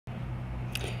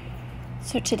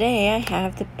So today I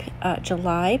have the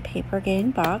July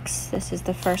PAPERGANG box. This is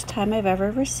the first time I've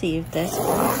ever received this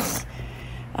box.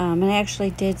 And I actually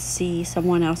did see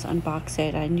someone else unbox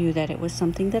it. I knew that it was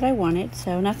something that I wanted,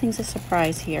 so nothing's a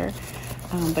surprise here.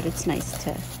 But it's nice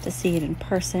to see it in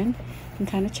person and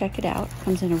kind of check it out. It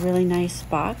comes in a really nice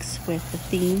box with the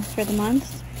theme for the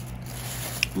month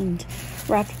and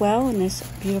wrapped well in this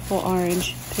beautiful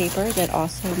orange paper that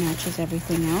also matches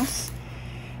everything else.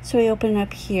 So we open it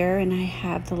up here and I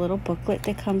have the little booklet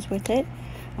that comes with it.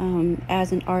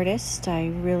 As an artist, I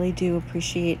really do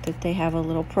appreciate that they have a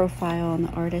little profile on the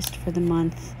artist for the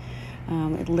month.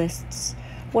 It lists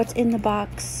what's in the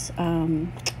box,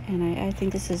 and I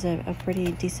think this is a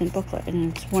pretty decent booklet,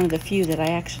 and it's one of the few that I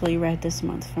actually read this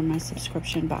month from my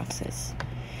subscription boxes.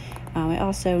 I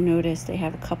also noticed they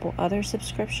have a couple other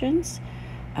subscriptions.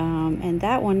 And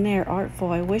that one there,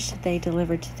 Artful, I wish that they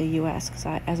delivered to the US because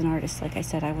as an artist, like I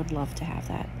said, I would love to have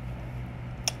that.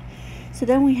 So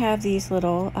then we have these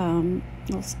little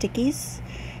stickies,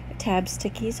 tab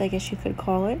stickies, I guess you could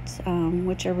call it,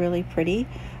 which are really pretty.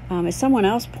 As someone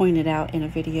else pointed out in a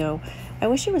video, I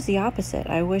wish it was the opposite.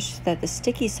 I wish that the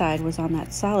sticky side was on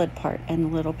that solid part and the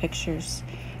little pictures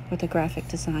with the graphic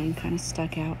design kind of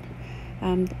stuck out.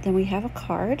 Then we have a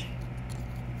card.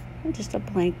 Just a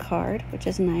blank card, which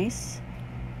is nice.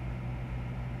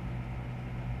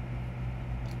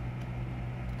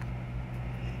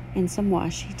 And some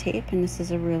washi tape, and this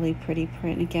is a really pretty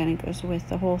print. Again, it goes with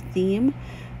the whole theme.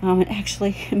 It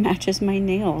actually matches my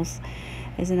nails.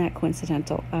 Isn't that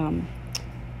coincidental? And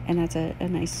that's a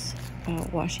nice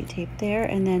washi tape there.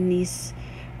 And then these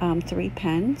 3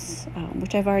 pens,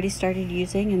 which I've already started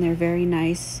using, and they're very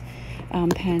nice.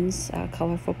 Pens,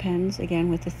 colorful pens, again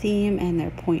with the theme, and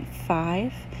they're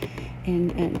 0.5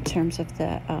 in terms of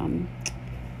the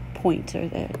point or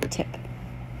the tip.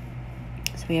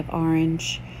 So we have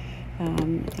orange, I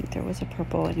think there was a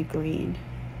purple and a green.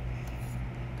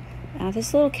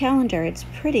 This little calendar, it's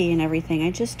pretty and everything.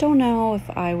 I just don't know if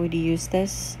I would use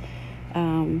this,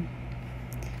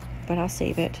 but I'll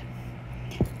save it.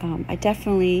 I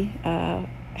definitely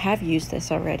have used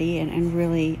this already and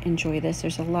really enjoy this.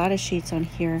 There's a lot of sheets on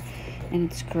here,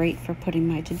 and it's great for putting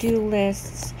my to-do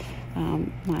lists,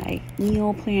 my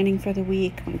meal planning for the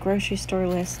week, my grocery store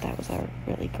list. That was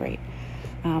really great.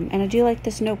 And I do like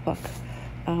this notebook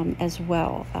as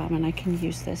well, and I can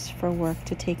use this for work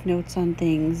to take notes on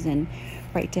things and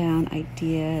write down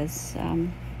ideas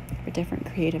for different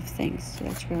creative things. So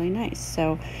that's really nice.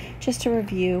 So just to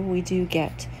review, we do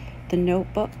get the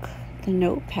notebook, the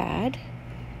notepad,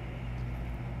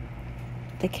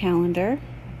 the calendar,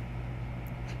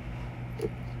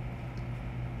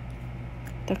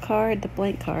 the card, the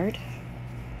blank card,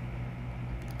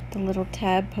 the little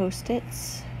tab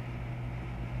post-its,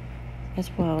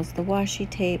 as well as the washi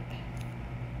tape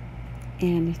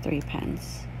and the 3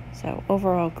 pens. So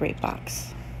overall, great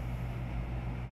box.